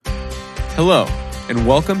Hello, and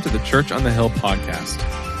welcome to the Church on the Hill podcast.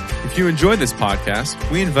 If you enjoy this podcast,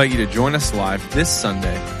 we invite you to join us live this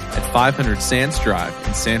Sunday at 500 Sands Drive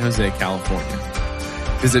in San Jose, California.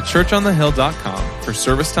 Visit churchonthehill.com for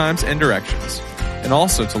service times and directions, and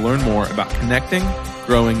also to learn more about connecting,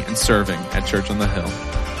 growing, and serving at Church on the Hill.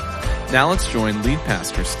 Now let's join lead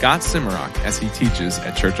pastor Scott Simmerock as he teaches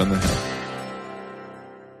at Church on the Hill.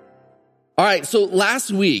 All right, so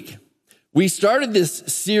last week, we started this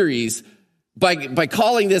series by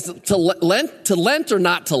calling this to Lent or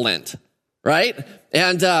not to Lent, right?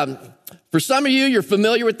 And for some of you, you're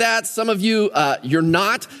familiar with that. Some of you, you're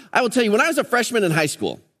not. I will tell you, when I was a freshman in high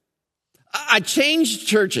school, I changed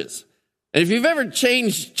churches. And if you've ever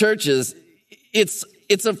changed churches, it's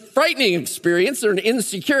a frightening experience or an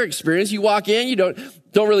insecure experience. You walk in, you don't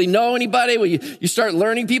really know anybody. Well, you start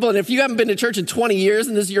learning people. And if you haven't been to church in 20 years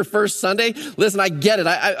and this is your first Sunday, listen, I get it.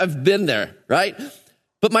 I've been there, right?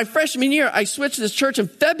 But my freshman year, I switched this church and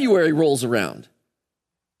February rolls around.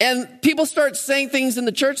 And people start saying things in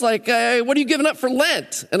the church like, hey, what are you giving up for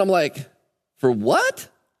Lent? And I'm like, for what?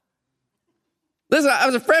 Listen, I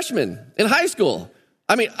was a freshman in high school.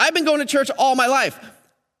 I mean, I've been going to church all my life.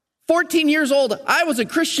 14 years old, I was a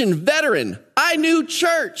Christian veteran. I knew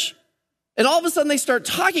church. And all of a sudden they start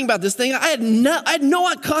talking about this thing. I had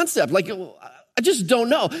no concept. Like, I just don't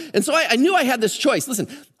know. And so I knew I had this choice. Listen,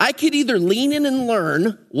 I could either lean in and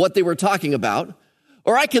learn what they were talking about,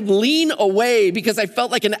 or I could lean away because I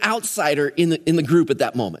felt like an outsider in the group at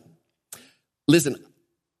that moment. Listen,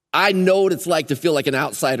 I know what it's like to feel like an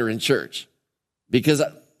outsider in church because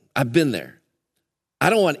I've been there. I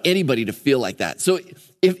don't want anybody to feel like that. So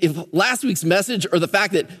if last week's message or the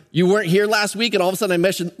fact that you weren't here last week and all of a sudden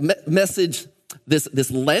I message this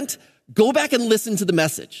Lent, go back and listen to the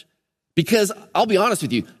message. Because I'll be honest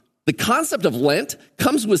with you, the concept of Lent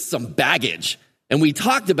comes with some baggage. And we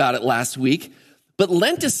talked about it last week. But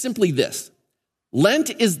Lent is simply this. Lent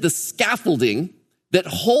is the scaffolding that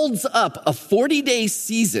holds up a 40-day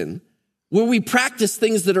season where we practice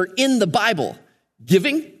things that are in the Bible: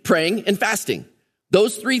 giving, praying, and fasting.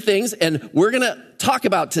 Those three things, and we're going to talk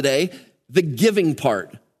about today the giving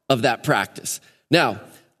part of that practice. Now,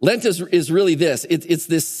 Lent is really this. It's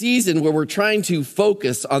this season where we're trying to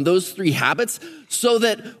focus on those three habits so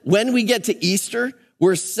that when we get to Easter,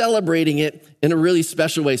 we're celebrating it in a really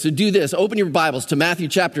special way. So do this. Open your Bibles to Matthew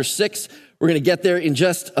chapter 6. We're going to get there in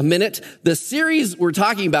just a minute. The series we're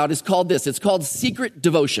talking about is called this. It's called Secret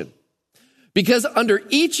Devotion. Because under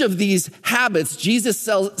each of these habits, Jesus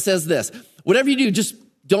says this: whatever you do, just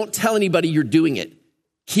don't tell anybody you're doing it.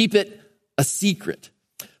 Keep it a secret.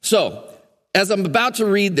 So, as I'm about to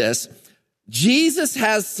read this, Jesus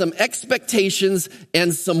has some expectations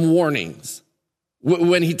and some warnings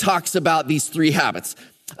when he talks about these three habits.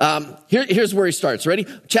 Here's where he starts. Ready?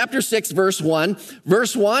 Chapter 6, verse 1.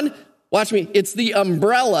 Verse 1, watch me. It's the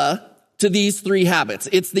umbrella to these three habits.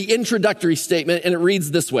 It's the introductory statement, and it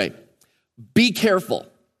reads this way: be careful.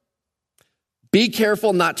 Be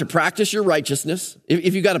careful not to practice your righteousness.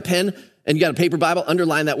 If you got a pen and you got a paper Bible,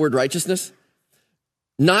 underline that word righteousness.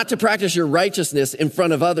 Not to practice your righteousness in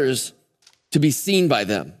front of others to be seen by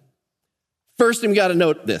them. First, we got to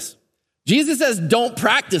note this. Jesus says don't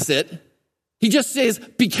practice it. He just says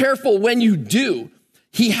be careful when you do.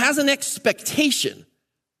 He has an expectation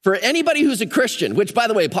for anybody who's a Christian, which, by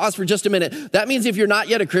the way, pause for just a minute. That means if you're not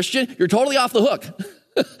yet a Christian, you're totally off the hook.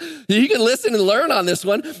 You can listen and learn on this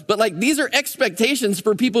one, but these are expectations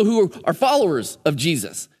for people who are followers of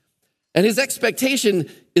Jesus. And his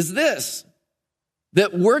expectation is this: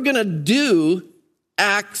 that we're going to do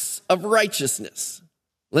acts of righteousness.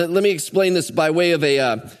 Let me explain this by way of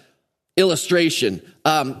a illustration.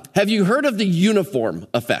 Have you heard of the uniform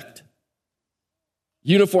effect?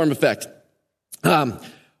 Uniform effect.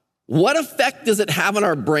 What effect does it have on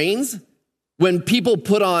our brains when people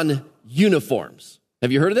put on uniforms?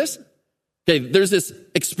 Have you heard of this? Okay, there's this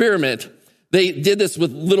experiment. They did this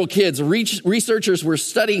with little kids. Researchers were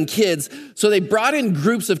studying kids, so they brought in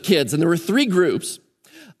groups of kids, and there were three groups.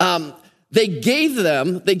 They gave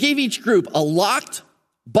each group a locked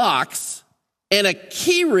box and a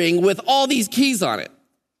key ring with all these keys on it.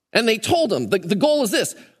 And they told them, the goal is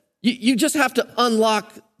this: you just have to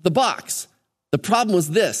unlock the box. The problem was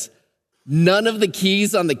this: none of the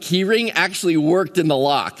keys on the key ring actually worked in the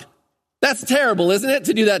lock. That's terrible, isn't it,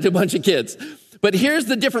 to do that to a bunch of kids? But here's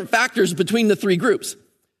the different factors between the three groups.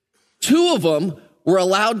 Two of them were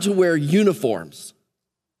allowed to wear uniforms.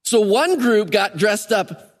 So one group got dressed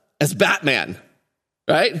up as Batman,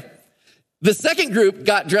 right? The second group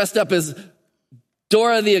got dressed up as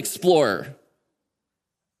Dora the Explorer.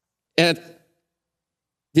 And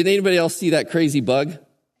did anybody else see that crazy bug?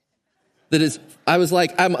 I was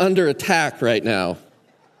like, I'm under attack right now.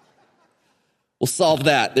 We'll solve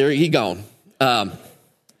that. There you go. All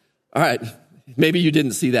right. Maybe you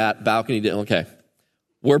didn't see that. Balcony didn't. Okay.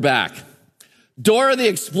 We're back. Dora the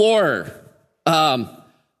Explorer.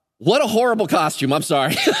 What a horrible costume. I'm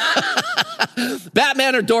sorry.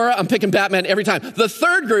 Batman or Dora, I'm picking Batman every time. The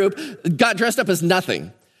third group got dressed up as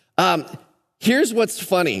nothing. Here's what's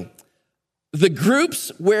funny. The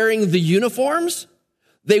groups wearing the uniforms,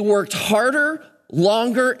 they worked harder,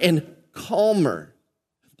 longer, and calmer.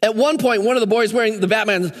 At one point, one of the boys wearing the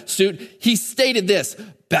Batman suit, he stated this: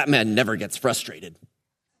 Batman never gets frustrated.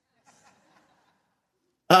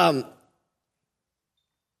 The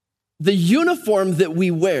uniform that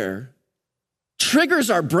we wear triggers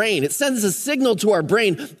our brain. It sends a signal to our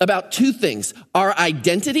brain about two things: our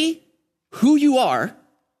identity, who you are,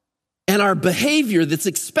 and our behavior that's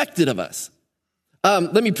expected of us.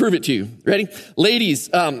 Let me prove it to you. Ready?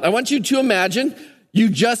 Ladies, I want you to imagine you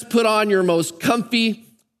just put on your most comfy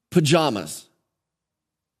pajamas.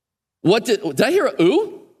 Did I hear a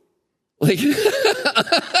ooh? Like,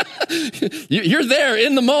 you're there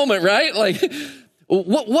in the moment, right? Like,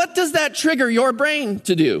 what does that trigger your brain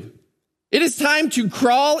to do? It is time to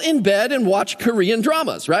crawl in bed and watch Korean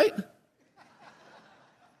dramas, right?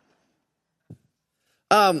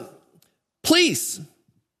 Police,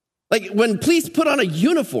 like when police put on a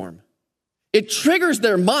uniform, it triggers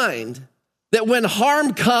their mind that when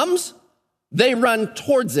harm comes, they run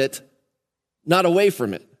towards it, not away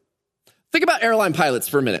from it. Think about airline pilots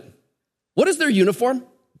for a minute. What is their uniform?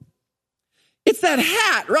 It's that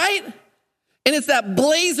hat, right? And it's that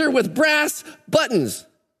blazer with brass buttons.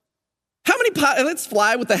 How many pilots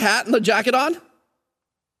fly with the hat and the jacket on?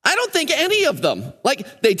 I don't think any of them.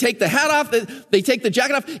 Like, they take the hat off, they take the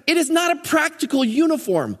jacket off. It is not a practical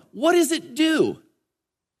uniform. What does it do?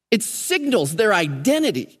 It signals their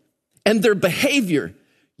identity and their behavior.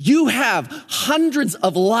 You have hundreds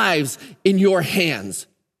of lives in your hands.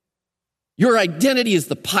 Your identity is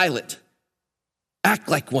the pilot. Act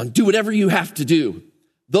like one. Do whatever you have to do.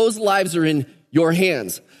 Those lives are in your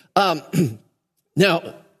hands.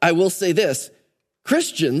 Now, I will say this.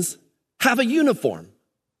 Christians have a uniform.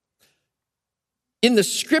 In the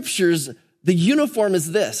scriptures, the uniform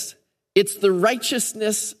is this. It's the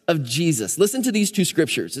righteousness of Jesus. Listen to these two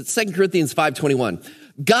scriptures. It's 2 Corinthians 5:21.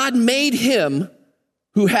 God made him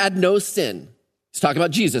who had no sin. He's talking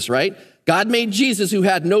about Jesus, right? God made Jesus who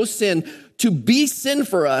had no sin to be sin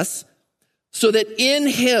for us, so that in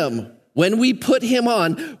him, when we put him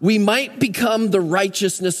on, we might become the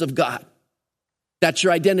righteousness of God. That's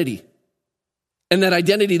your identity. And that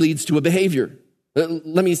identity leads to a behavior.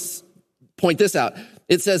 Let me point this out.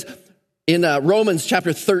 It says in Romans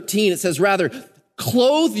chapter 13, it says, rather,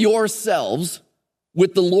 clothe yourselves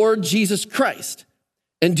with the Lord Jesus Christ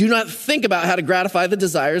and do not think about how to gratify the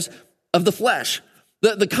desires of the flesh.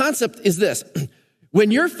 The concept is this.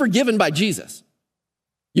 When you're forgiven by Jesus,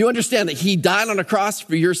 you understand that he died on a cross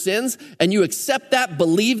for your sins, and you accept that,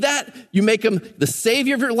 believe that, you make him the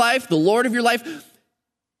Savior of your life, the Lord of your life.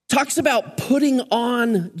 Talks about putting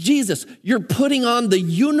on Jesus. You're putting on the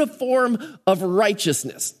uniform of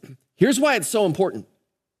righteousness. Here's why it's so important.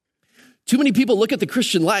 Too many people look at the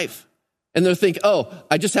Christian life and they'll think, oh,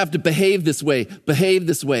 I just have to behave this way, behave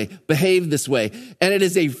this way, behave this way. And it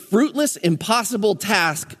is a fruitless, impossible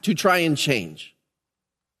task to try and change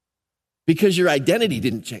because your identity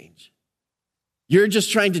didn't change. You're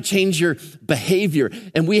just trying to change your behavior.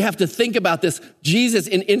 And we have to think about this. Jesus,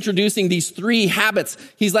 in introducing these 3 habits,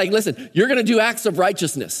 he's like, listen, you're going to do acts of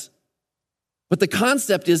righteousness. But the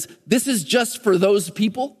concept is, this is just for those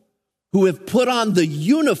people who have put on the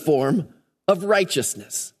uniform of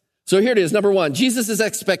righteousness. So here it is. Number 1, Jesus'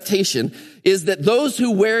 expectation is that those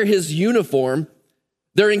who wear his uniform,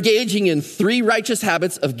 they're engaging in 3 righteous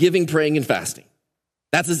habits of giving, praying, and fasting.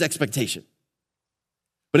 That's his expectation.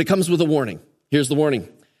 But it comes with a warning. Here's the warning.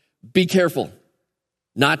 Be careful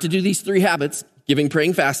not to do these 3 habits, giving,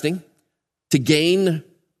 praying, fasting, to gain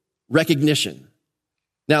recognition.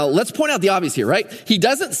 Now, let's point out the obvious here, right? He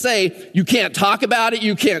doesn't say you can't talk about it,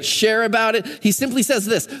 you can't share about it. He simply says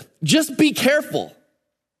this, just be careful.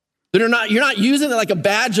 You're not using it like a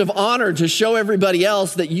badge of honor to show everybody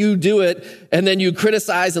else that you do it, and then you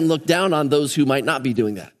criticize and look down on those who might not be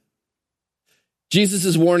doing that.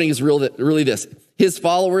 Jesus' warning is really this. His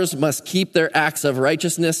followers must keep their acts of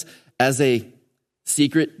righteousness as a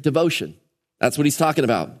secret devotion. That's what he's talking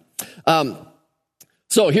about.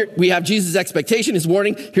 So here we have Jesus' expectation, his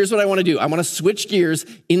warning. Here's what I want to do. I want to switch gears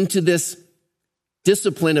into this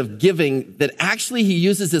discipline of giving that actually he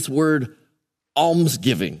uses this word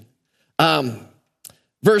almsgiving.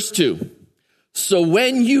 Verse 2. So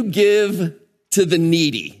when you give to the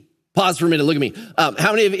needy, pause for a minute, look at me.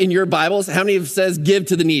 How many in your Bibles, how many says give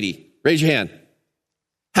to the needy? Raise your hand.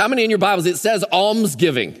 How many in your Bibles, it says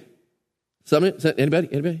almsgiving?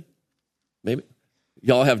 Anybody? Maybe.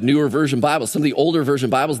 Y'all have newer version Bibles. Some of the older version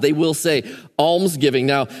Bibles, they will say almsgiving.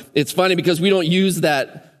 Now, it's funny because we don't use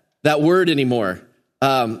that word anymore.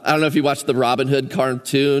 I don't know if you watched the Robin Hood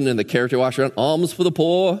cartoon and the character walks around, alms for the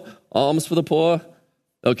poor, alms for the poor.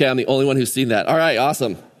 Okay, I'm the only one who's seen that. All right,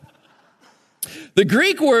 awesome. The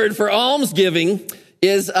Greek word for almsgiving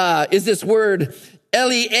is this word,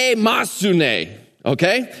 eleemasune,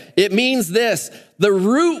 okay? It means this. The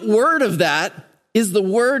root word of that is the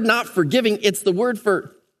word not for giving, it's the word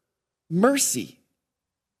for mercy.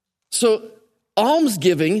 So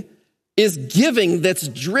almsgiving is giving that's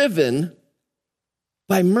driven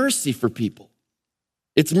by mercy for people.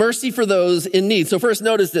 It's mercy for those in need. So first,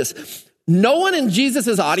 notice this. No one in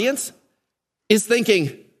Jesus' audience is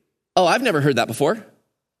thinking, oh, I've never heard that before.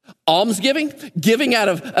 Almsgiving, giving out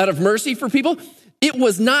of mercy for people. It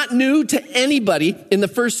was not new to anybody in the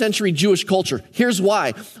first century Jewish culture. Here's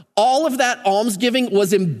why. All of that almsgiving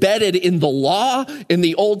was embedded in the law, in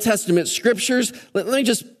the Old Testament scriptures. Let me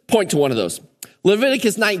just point to one of those.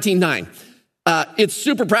 Leviticus 19:9. It's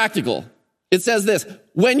super practical. It says this,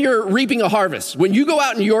 when you're reaping a harvest, when you go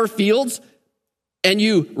out in your fields and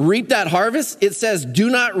you reap that harvest, it says, do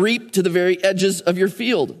not reap to the very edges of your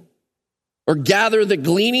field or gather the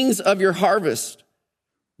gleanings of your harvest.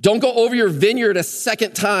 Don't go over your vineyard a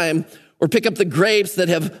second time or pick up the grapes that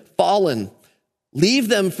have fallen. Leave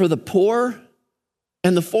them for the poor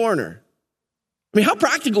and the foreigner. I mean, how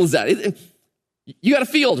practical is that? You got a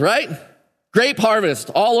field, right? Grape harvest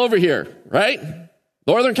all over here, right?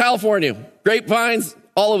 Northern California, grapevines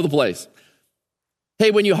all over the place. Hey,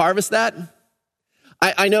 when you harvest that,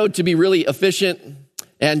 I know to be really efficient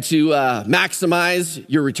and to maximize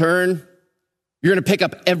your return, you're going to pick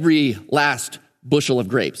up every last bushel of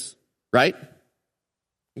grapes, right?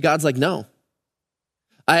 God's like, no.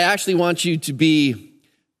 I actually want you to be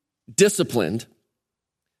disciplined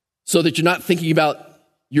so that you're not thinking about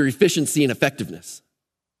your efficiency and effectiveness.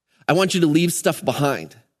 I want you to leave stuff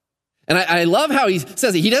behind. And I love how he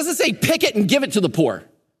says it. He doesn't say pick it and give it to the poor.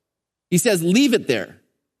 He says leave it there.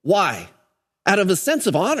 Why? Out of a sense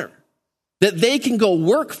of honor, that they can go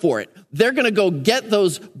work for it. They're going to go get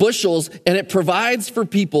those bushels, and it provides for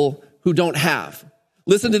people who don't have.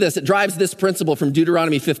 Listen to this. It drives this principle from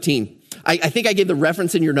Deuteronomy 15. I think I gave the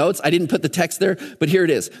reference in your notes. I didn't put the text there, but here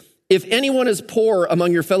it is. If anyone is poor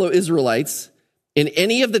among your fellow Israelites in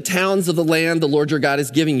any of the towns of the land the Lord your God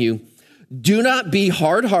is giving you, do not be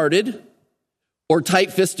hard-hearted or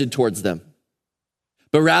tight-fisted towards them,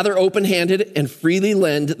 but rather open-handed and freely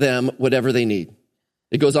lend them whatever they need.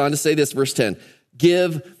 It goes on to say this, verse 10,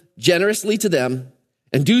 give generously to them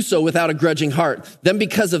and do so without a grudging heart. Then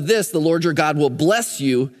because of this, the Lord your God will bless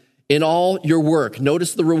you in all your work.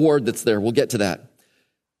 Notice the reward that's there. We'll get to that.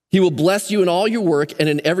 He will bless you in all your work and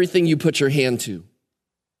in everything you put your hand to.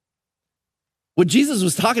 What Jesus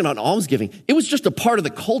was talking about in almsgiving, it was just a part of the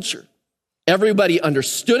culture. Everybody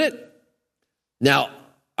understood it. Now,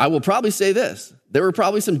 I will probably say this. There were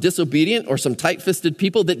probably some disobedient or some tight-fisted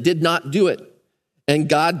people that did not do it, and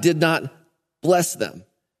God did not bless them.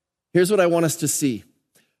 Here's what I want us to see.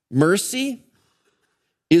 Mercy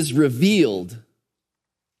is revealed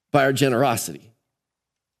by our generosity.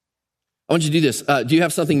 I want you to do this. Do you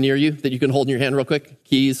have something near you that you can hold in your hand real quick?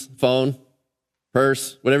 Keys, phone,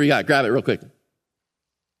 purse, whatever you got. Grab it real quick.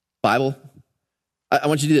 Bible. I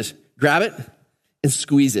want you to do this. Grab it and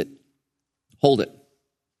squeeze it. Hold it.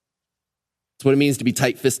 That's what it means to be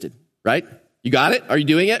tight-fisted, right? You got it? Are you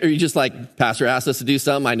doing it? Or are you just like, pastor asked us to do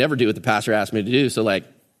something. I never do what the pastor asked me to do. So like,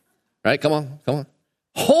 right? Come on.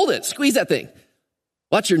 Hold it. Squeeze that thing.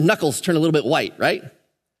 Watch your knuckles turn a little bit white, right?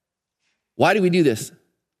 Why do we do this?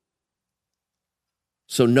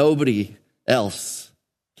 So nobody else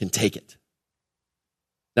can take it.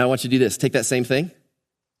 Now I want you to do this. Take that same thing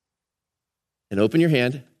and open your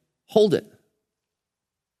hand. Hold it.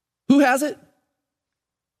 Who has it?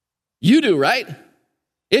 You do, right?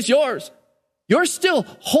 It's yours. You're still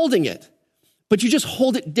holding it, but you just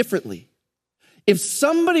hold it differently. If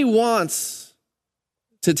somebody wants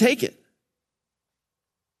to take it,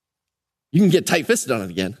 you can get tight-fisted on it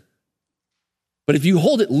again. But if you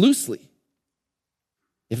hold it loosely,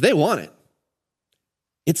 if they want it,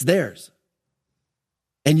 it's theirs.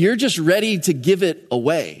 And you're just ready to give it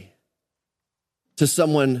away to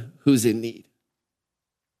someone who's in need.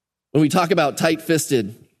 When we talk about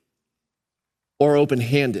tight-fisted or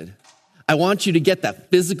open-handed, I want you to get that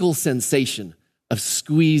physical sensation of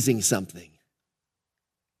squeezing something.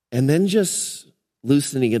 and then just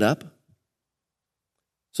loosening it up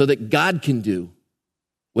so that God can do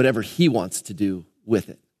whatever he wants to do with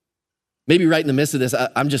it. Maybe right in the midst of this,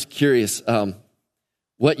 I'm just curious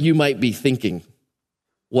what you might be thinking.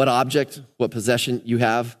 What object, what possession you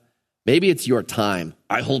have. Maybe it's your time.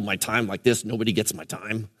 I hold my time like this. Nobody gets my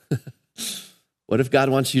time. What if God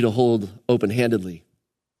wants you to hold open-handedly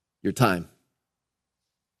your time,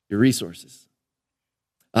 your resources?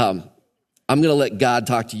 I'm going to let God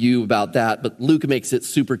talk to you about that, but Luke makes it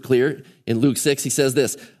super clear. In Luke 6, he says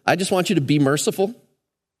this, I just want you to be merciful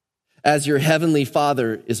as your heavenly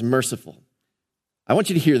Father is merciful. I want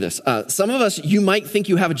you to hear this. Some of us, you might think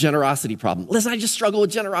you have a generosity problem. Listen, I just struggle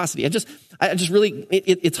with generosity. I just really,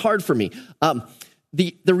 it's hard for me.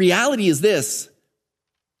 The reality is this,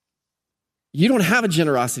 you don't have a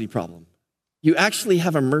generosity problem. You actually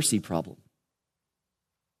have a mercy problem.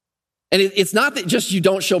 And it's not that just you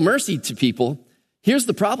don't show mercy to people. Here's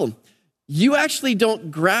the problem. You actually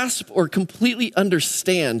don't grasp or completely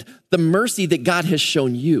understand the mercy that God has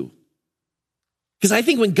shown you. Because I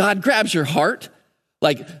think when God grabs your heart,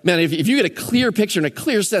 like, man, if you get a clear picture and a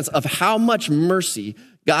clear sense of how much mercy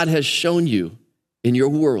God has shown you in your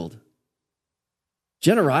world,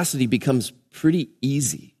 generosity becomes pretty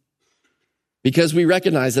easy because we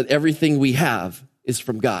recognize that everything we have is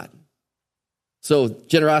from God. So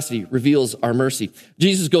generosity reveals our mercy.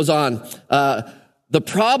 Jesus goes on, the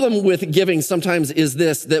problem with giving sometimes is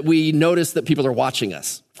this, that we notice that people are watching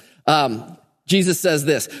us. Jesus says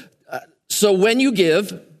this, so when you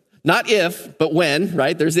give, not if, but when,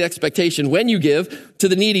 right? There's the expectation. When you give to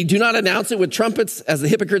the needy, do not announce it with trumpets as the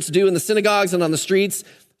hypocrites do in the synagogues and on the streets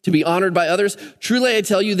to be honored by others. Truly, I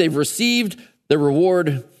tell you, they've received their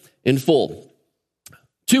reward in full.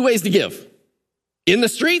 2 ways to give. In the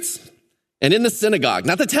streets and in the synagogue.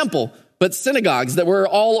 Not the temple, but synagogues that were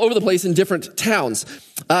all over the place in different towns.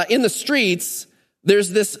 In the streets,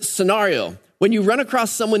 there's this scenario. When you run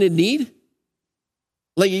across someone in need,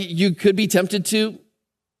 like you could be tempted to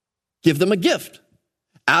give them a gift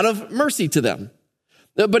out of mercy to them.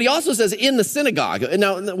 But he also says in the synagogue.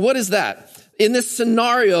 Now, what is that? In this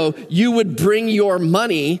scenario, you would bring your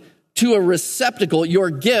money to a receptacle, your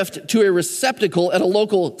gift to a receptacle at a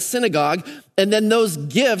local synagogue, and then those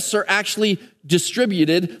gifts are actually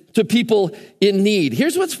distributed to people in need.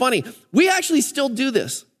 Here's what's funny. We actually still do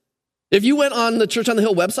this. If you went on the Church on the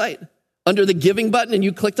Hill website, under the giving button and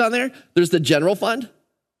you clicked on there, there's the general fund.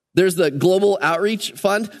 There's the Global Outreach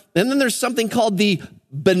Fund, and then there's something called the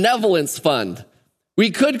Benevolence Fund.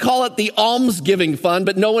 We could call it the Almsgiving Fund,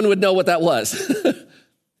 but no one would know what that was.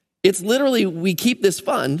 It's literally, we keep this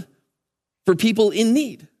fund for people in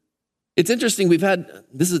need. It's interesting,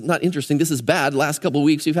 this is not interesting, this is bad. Last couple of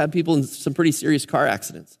weeks, we've had people in some pretty serious car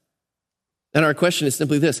accidents. And our question is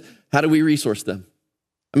simply this, how do we resource them?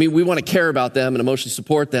 I mean, we want to care about them and emotionally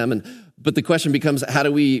support them, but the question becomes, how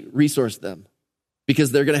do we resource them?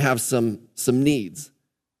 Because they're going to have some needs.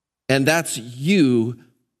 And that's you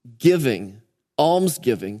giving,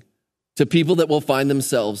 almsgiving, to people that will find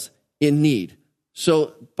themselves in need.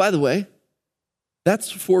 So, by the way, that's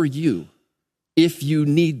for you, if you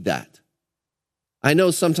need that. I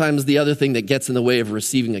know sometimes the other thing that gets in the way of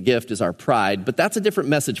receiving a gift is our pride, but that's a different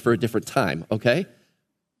message for a different time, okay?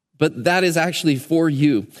 But that is actually for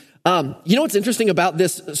you. You know what's interesting about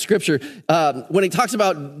this scripture? When it talks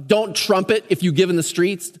about don't trumpet if you give in the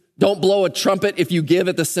streets, don't blow a trumpet if you give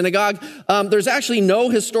at the synagogue, there's actually no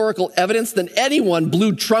historical evidence that anyone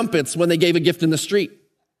blew trumpets when they gave a gift in the street.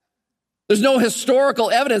 There's no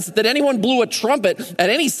historical evidence that anyone blew a trumpet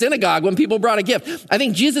at any synagogue when people brought a gift. I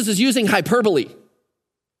think Jesus is using hyperbole.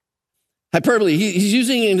 He's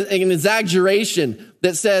using an exaggeration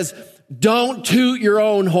that says, don't toot your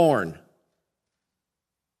own horn.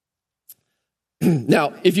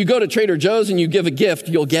 Now, if you go to Trader Joe's and you give a gift,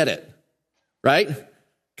 you'll get it, right?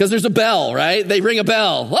 Because there's a bell, right? They ring a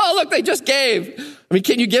bell. Oh, look, they just gave. I mean,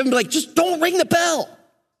 can you give them, like, just don't ring the bell.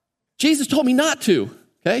 Jesus told me not to,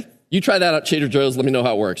 okay? You try that at Trader Joe's. Let me know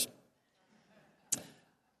how it works.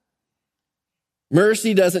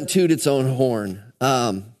 Mercy doesn't toot its own horn.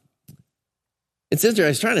 It's interesting. I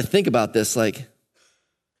was trying to think about this, like,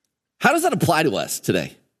 how does that apply to us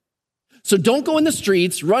today? So don't go in the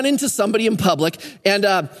streets, run into somebody in public, and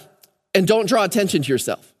don't draw attention to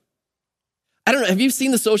yourself. I don't know, have you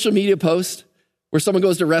seen the social media post where someone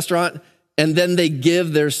goes to a restaurant and then they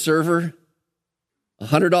give their server a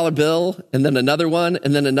 $100 bill and then another one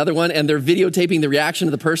and then another one, and they're videotaping the reaction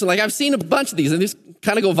of the person? Like, I've seen a bunch of these, and these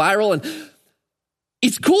kind of go viral, and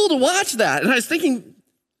it's cool to watch that. And I was thinking,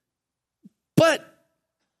 but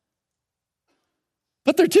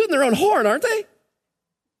they're tooting their own horn, aren't they?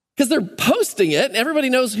 because they're posting it and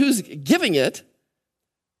everybody knows who's giving it.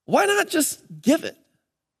 Why not just give it?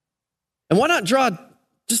 And why not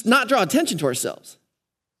not draw attention to ourselves?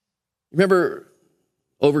 Remember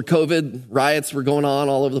over COVID, riots were going on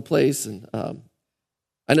all over the place. And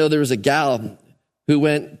I know there was a gal who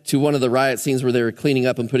went to one of the riot scenes where they were cleaning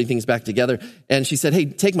up and putting things back together. And she said, hey,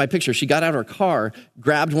 take my picture. She got out of her car,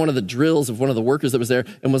 grabbed one of the drills of one of the workers that was there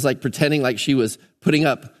and was like pretending like she was putting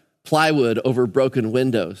up plywood over broken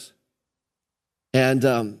windows.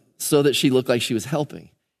 And so that she looked like she was helping.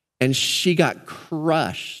 And she got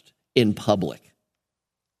crushed in public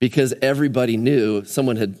because everybody knew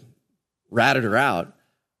someone had ratted her out.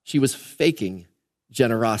 She was faking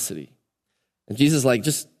generosity. And Jesus is like,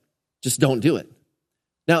 just don't do it.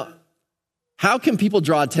 Now, how can people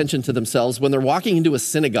draw attention to themselves when they're walking into a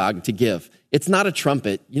synagogue to give? It's not a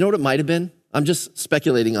trumpet. You know what it might have been? I'm just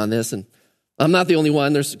speculating on this, and I'm not the only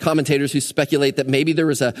one. There's commentators who speculate that maybe there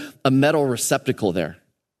was a metal receptacle there.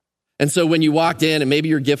 And so when you walked in and maybe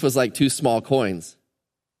your gift was like 2 small coins,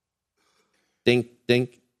 dink,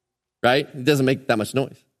 dink, right? It doesn't make that much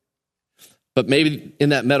noise. But maybe in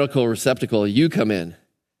that medical receptacle, you come in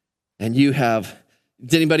and you have,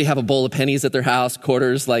 did anybody have a bowl of pennies at their house,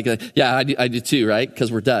 quarters? Yeah, I do too, right?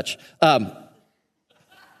 Because we're Dutch.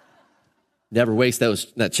 Never waste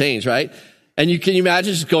that change, right? And can you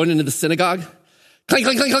imagine just going into the synagogue? Clank,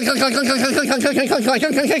 clank, clank, clank, clank, clank, clank, clank, clank, clank, clank,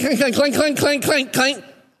 clank, clank, clank, clank, clank, clank, clank,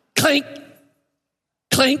 clank,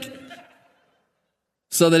 clank,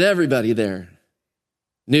 so that everybody there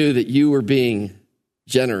knew that you were being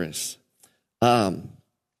generous.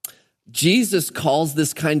 Jesus calls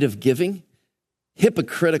this kind of giving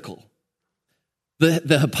hypocritical.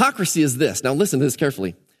 The hypocrisy is this. Now listen to this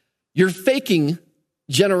carefully. You're faking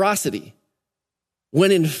generosity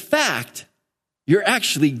when in fact you're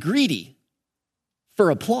actually greedy for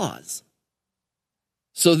applause.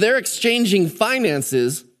 So they're exchanging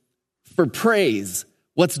finances for praise.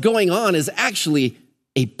 What's going on is actually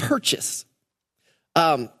a purchase.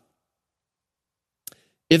 If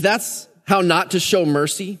that's how not to show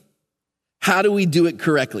mercy, how do we do it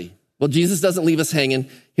correctly? Well, Jesus doesn't leave us hanging.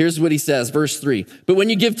 Here's what he says, verse 3. But when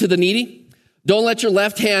you give to the needy, don't let your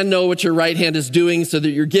left hand know what your right hand is doing so that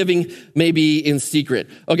your giving may be in secret.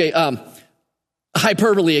 Okay,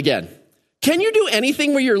 hyperbole again. Can you do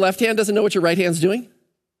anything where your left hand doesn't know what your right hand's doing?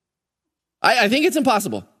 I think it's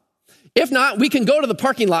impossible. If not, we can go to the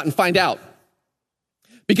parking lot and find out.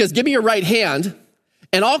 Because give me your right hand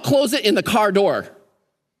and I'll close it in the car door.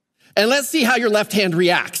 And let's see how your left hand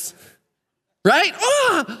reacts. Right?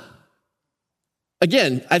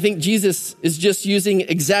 Again, I think Jesus is just using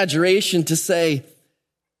exaggeration to say,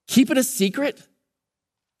 keep it a secret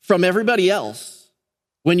from everybody else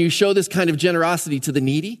when you show this kind of generosity to the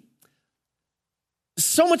needy.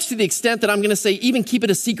 So much to the extent that I'm going to say, even keep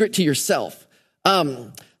it a secret to yourself.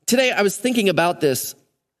 Today, I was thinking about this.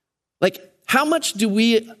 Like, how much do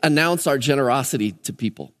we announce our generosity to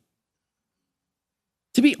people?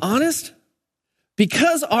 To be honest,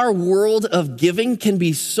 because our world of giving can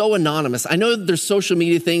be so anonymous. I know there's social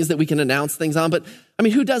media things that we can announce things on, but I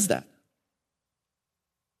mean, who does that?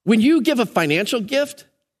 When you give a financial gift,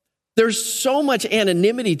 there's so much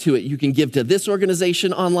anonymity to it. You can give to this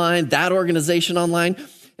organization online, that organization online.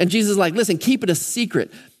 And Jesus is like, listen, keep it a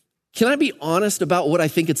secret. Can I be honest about what I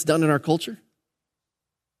think it's done in our culture?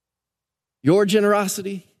 Your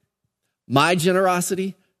generosity, my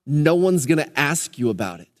generosity, no one's going to ask you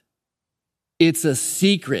about it. It's a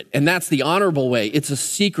secret, and that's the honorable way. It's a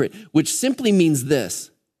secret, which simply means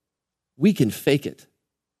this: we can fake it,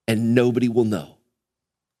 and nobody will know.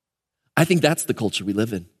 I think that's the culture we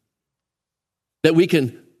live in. That we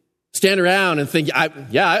can stand around and think,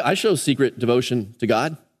 I show secret devotion to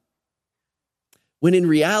God. When in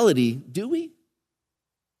reality, do we?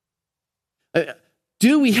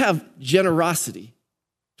 Do we have generosity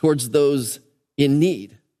towards those in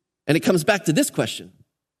need? And it comes back to this question.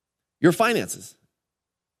 Your finances,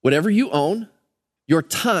 whatever you own, your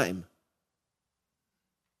time,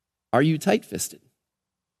 are you tight-fisted?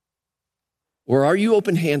 Or are you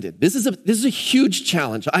open-handed? This is a huge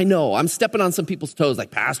challenge. I know, I'm stepping on some people's toes, like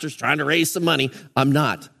pastor's trying to raise some money. I'm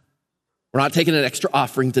not. We're not taking an extra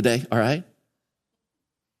offering today, all right?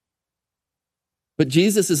 But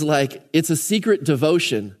Jesus is like, it's a secret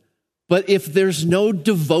devotion. But if there's no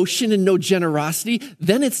devotion and no generosity,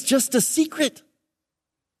 then it's just a secret.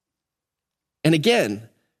 And again,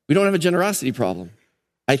 we don't have a generosity problem.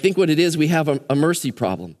 I think what it is, we have a mercy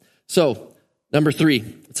problem. So, number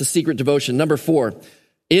 3, it's a secret devotion. Number 4,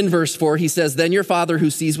 in verse 4, he says, then your Father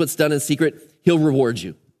who sees what's done in secret, he'll reward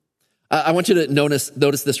you. I want you to notice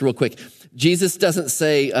this real quick. Jesus doesn't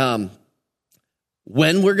say,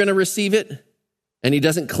 when we're going to receive it, and he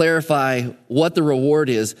doesn't clarify what the reward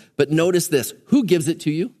is. But notice this, who gives it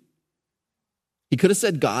to you? He could have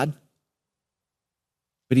said God,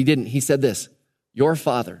 but he didn't. He said this, your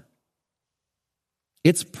Father.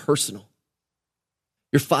 It's personal.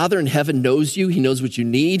 Your Father in heaven knows you. He knows what you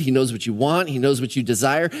need. He knows what you want. He knows what you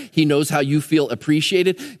desire. He knows how you feel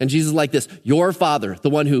appreciated. And Jesus is like this, your Father, the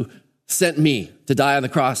one who sent me to die on the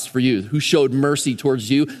cross for you, who showed mercy towards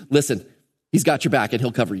you. Listen, he's got your back and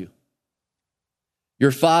he'll cover you.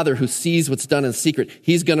 Your Father who sees what's done in secret,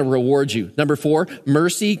 he's going to reward you. Number 4,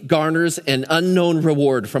 mercy garners an unknown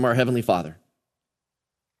reward from our Heavenly Father.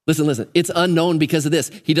 Listen, it's unknown because of this.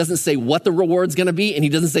 He doesn't say what the reward's going to be, and he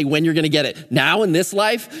doesn't say when you're going to get it. Now in this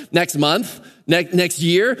life, next month, next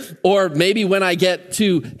year, or maybe when I get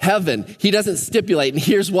to heaven. He doesn't stipulate, and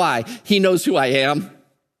here's why. He knows who I am.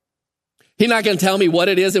 He's not going to tell me what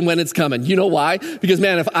it is and when it's coming. You know why? Because,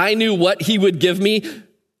 man, if I knew what he would give me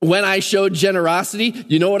when I showed generosity,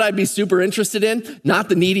 you know what I'd be super interested in? Not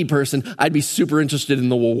the needy person. I'd be super interested in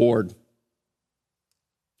the reward.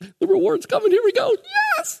 The reward's coming. Here we go.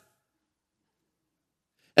 Yes.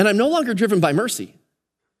 And I'm no longer driven by mercy.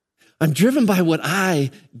 I'm driven by what I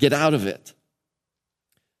get out of it.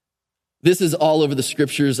 This is all over the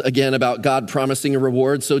scriptures, again, about God promising a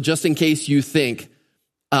reward. So just in case you think,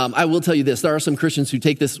 I will tell you this, there are some Christians who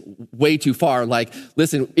take this way too far. Like,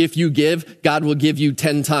 listen, if you give, God will give you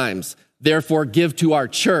 10 times. Therefore, give to our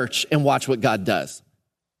church and watch what God does.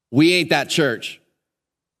 We ain't that church.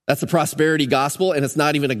 That's the prosperity gospel, and it's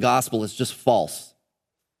not even a gospel. It's just false.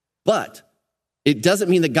 But it doesn't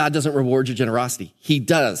mean that God doesn't reward your generosity. He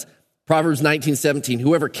does. Proverbs 19:17,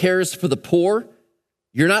 whoever cares for the poor,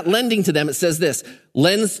 you're not lending to them. It says this,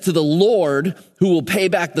 lends to the Lord who will pay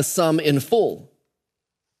back the sum in full.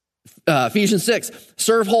 Ephesians 6,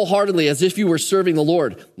 serve wholeheartedly as if you were serving the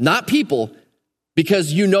Lord, not people,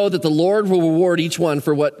 because you know that the Lord will reward each one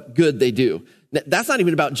for what good they do. That's not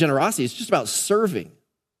even about generosity. It's just about serving.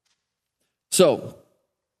 So,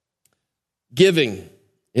 giving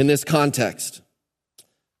in this context,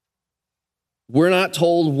 we're not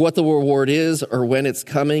told what the reward is or when it's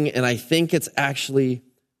coming, and I think it's actually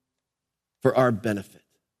for our benefit.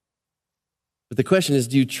 But the question is,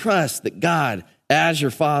 do you trust that God, as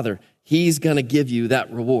your Father, he's going to give you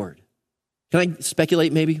that reward? Can I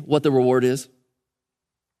speculate maybe what the reward is?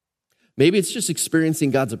 Maybe it's just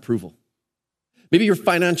experiencing God's approval. Maybe your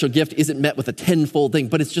financial gift isn't met with a tenfold thing,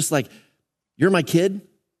 but it's just like, you're my kid,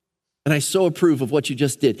 and I so approve of what you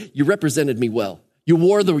just did. You represented me well. You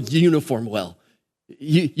wore the uniform well.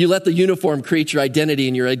 You let the uniform create your identity,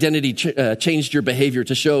 and your identity changed your behavior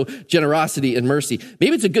to show generosity and mercy.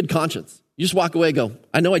 Maybe it's a good conscience. You just walk away and go,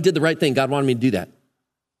 I know I did the right thing. God wanted me to do that.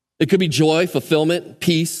 It could be joy, fulfillment,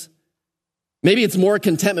 peace. Maybe it's more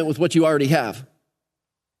contentment with what you already have.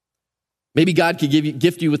 Maybe God could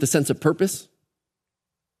gift you with a sense of purpose.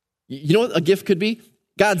 You know what a gift could be?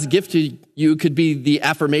 God's gift to you could be the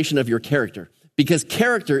affirmation of your character, because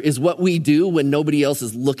character is what we do when nobody else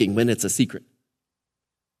is looking, when it's a secret.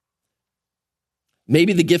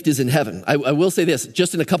 Maybe the gift is in heaven. I will say this,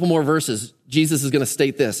 just in a couple more verses, Jesus is going to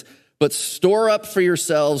state this, but store up for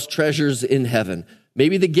yourselves treasures in heaven.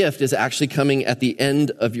 Maybe the gift is actually coming at the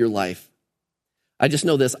end of your life. I just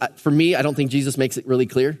know this. For me, I don't think Jesus makes it really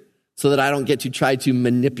clear so that I don't get to try to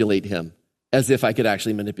manipulate him as if I could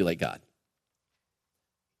actually manipulate God.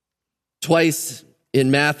 Twice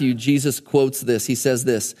in Matthew, Jesus quotes this. He says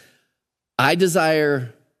this, I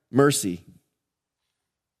desire mercy,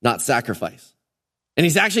 not sacrifice. And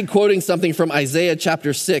he's actually quoting something from Isaiah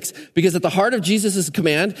chapter 6, because at the heart of Jesus'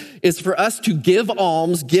 command is for us to give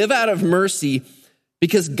alms, give out of mercy,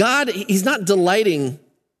 because God, he's not delighting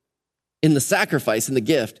in the sacrifice, in the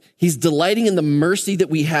gift. He's delighting in the mercy that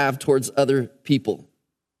we have towards other people.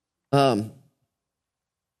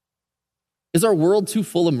 Is our world too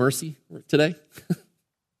full of mercy today?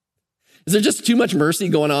 Is there just too much mercy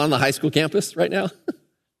going on the high school campus right now?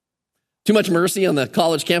 Too much mercy on the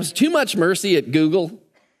college campus? Too much mercy at Google?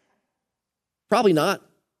 Probably not.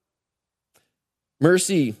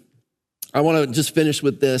 Mercy, I want to just finish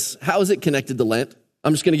with this. How is it connected to Lent?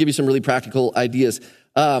 I'm just going to give you some really practical ideas.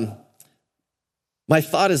 My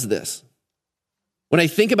thought is this. When I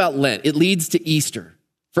think about Lent, it leads to Easter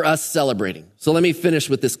for us celebrating. So let me finish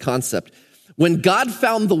with this concept. When God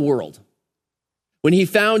found the world, when he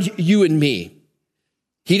found you and me,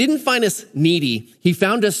 he didn't find us needy. He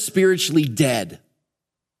found us spiritually dead.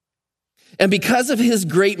 And because of his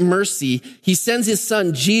great mercy, he sends his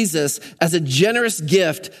son Jesus as a generous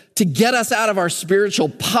gift to get us out of our spiritual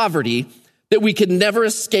poverty that we could never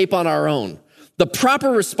escape on our own. The proper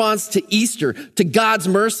response to Easter, to God's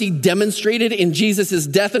mercy demonstrated in Jesus'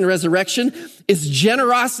 death and resurrection, is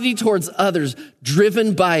generosity towards others,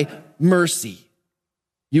 driven by mercy.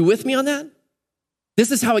 You with me on that? This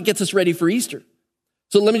is how it gets us ready for Easter.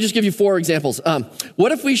 So let me just give you 4 examples.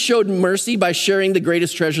 What if we showed mercy by sharing the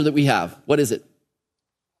greatest treasure that we have? What is it?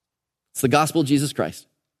 It's the gospel of Jesus Christ.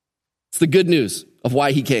 It's the good news of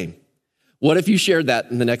why he came. What if you shared that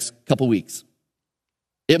in the next couple weeks?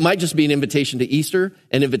 It might just be an invitation to Easter,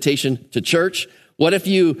 an invitation to church. What if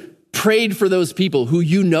you prayed for those people who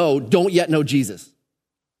you know don't yet know Jesus?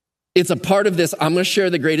 It's a part of this. I'm going to share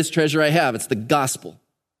the greatest treasure I have. It's the gospel.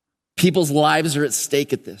 People's lives are at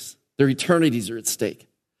stake at this. Their eternities are at stake.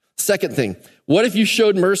 Second thing, what if you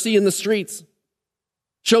showed mercy in the streets?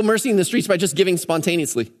 Show mercy in the streets by just giving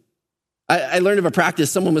spontaneously. I learned of a practice.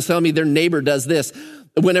 Someone was telling me their neighbor does this.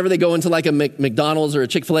 Whenever they go into like a McDonald's or a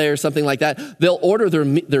Chick-fil-A or something like that, they'll order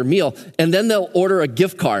their meal, and then they'll order a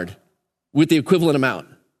gift card with the equivalent amount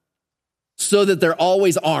so that they're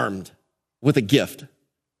always armed with a gift.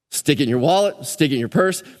 Stick it in your wallet, stick it in your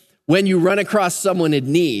purse. When you run across someone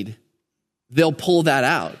in need, they'll pull that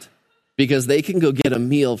out because they can go get a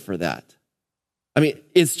meal for that. I mean,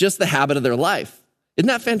 it's just the habit of their life. Isn't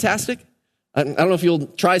that fantastic? I don't know if you'll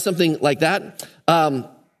try something like that.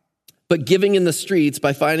 But giving in the streets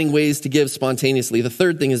by finding ways to give spontaneously. The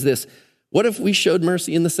third thing is this. What if we showed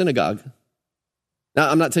mercy in the synagogue?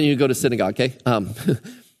 Now, I'm not telling you to go to synagogue, okay?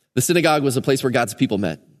 The synagogue was a place where God's people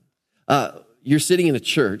met. You're sitting in a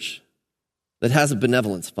church that has a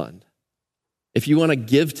benevolence fund. If you want to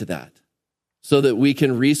give to that so that we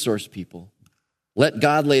can resource people, let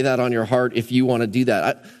God lay that on your heart if you want to do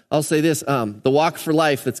that. I'll say this, the Walk for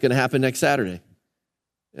Life that's going to happen next Saturday.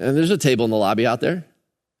 And there's a table in the lobby out there.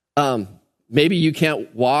 Maybe you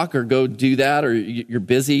can't walk or go do that, or you're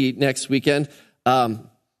busy next weekend.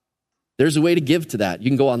 There's a way to give to that.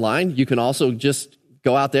 You can go online. You can also just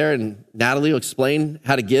go out there and Natalie will explain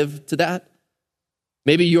how to give to that.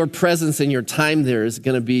 Maybe your presence and your time there is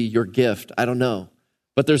going to be your gift. I don't know.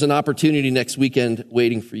 But there's an opportunity next weekend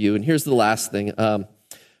waiting for you. And here's the last thing.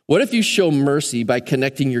 What if you show mercy by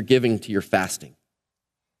connecting your giving to your fasting?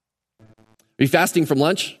 Are you fasting from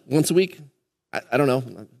lunch once a week? I don't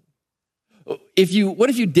know. What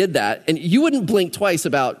if you did that and you wouldn't blink twice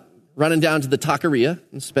about running down to the taqueria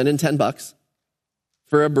and spending $10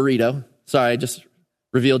 for a burrito? Sorry, I just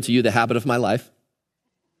revealed to you the habit of my life.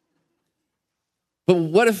 But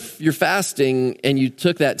what if you're fasting and you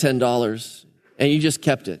took that $10 and you just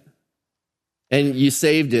kept it and you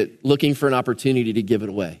saved it looking for an opportunity to give it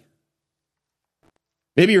away?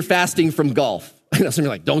 Maybe you're fasting from golf. I know some of you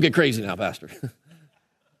are like, don't get crazy now, Pastor.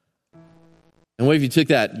 And what if you took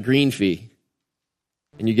that green fee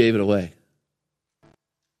and you gave it away?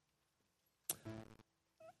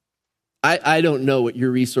 I don't know what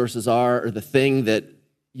your resources are or the thing that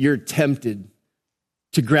you're tempted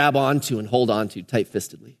to grab onto and hold onto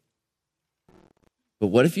tight-fistedly. But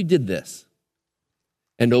what if you did this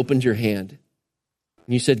and opened your hand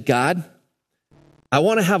and you said, God, I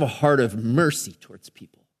want to have a heart of mercy towards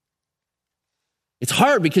people. It's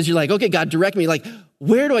hard because you're like, okay, God, direct me. Like,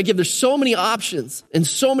 where do I give? There's so many options and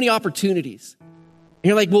so many opportunities. And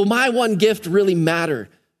you're like, will my one gift really matter?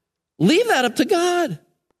 Leave that up to God.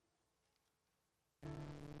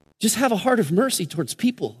 Just have a heart of mercy towards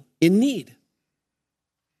people in need.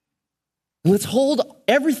 And let's hold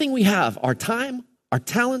everything we have, our time, our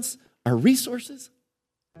talents, our resources.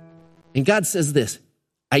 And God says this,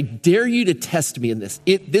 I dare you to test me in this.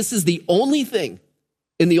 This is the only thing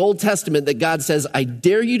in the Old Testament that God says, I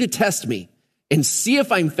dare you to test me and see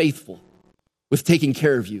if I'm faithful with taking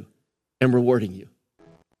care of you and rewarding you.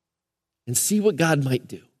 And see what God might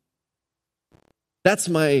do. That's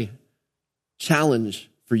my challenge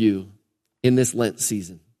for you in this Lent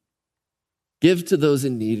season. Give to those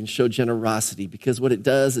in need and show generosity, because what it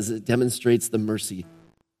does is it demonstrates the mercy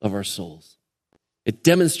of our souls. It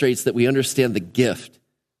demonstrates that we understand the gift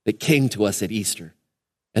that came to us at Easter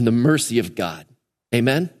and the mercy of God.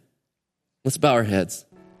 Amen? Let's bow our heads.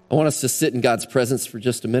 I want us to sit in God's presence for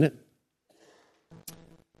just a minute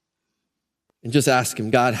and just ask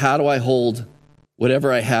him, God, how do I hold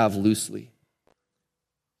whatever I have loosely?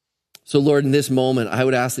 So, Lord, in this moment, I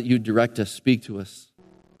would ask that you direct us, speak to us.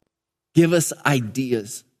 Give us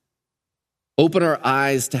ideas. Open our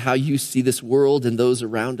eyes to how you see this world and those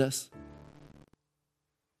around us.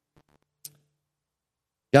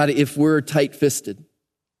 God, if we're tight-fisted,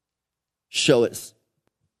 show us.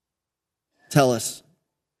 Tell us.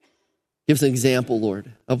 Give us an example,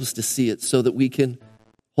 Lord. Help us to see it so that we can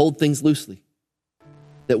hold things loosely,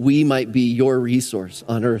 that we might be your resource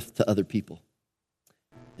on earth to other people.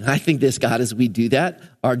 And I think this, God, as we do that,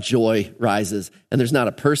 our joy rises. And there's not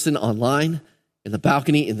a person online, in the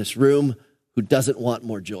balcony, in this room, who doesn't want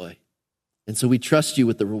more joy. And so we trust you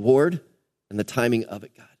with the reward and the timing of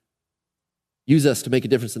it, God. Use us to make a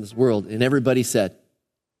difference in this world. And everybody said,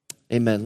 amen.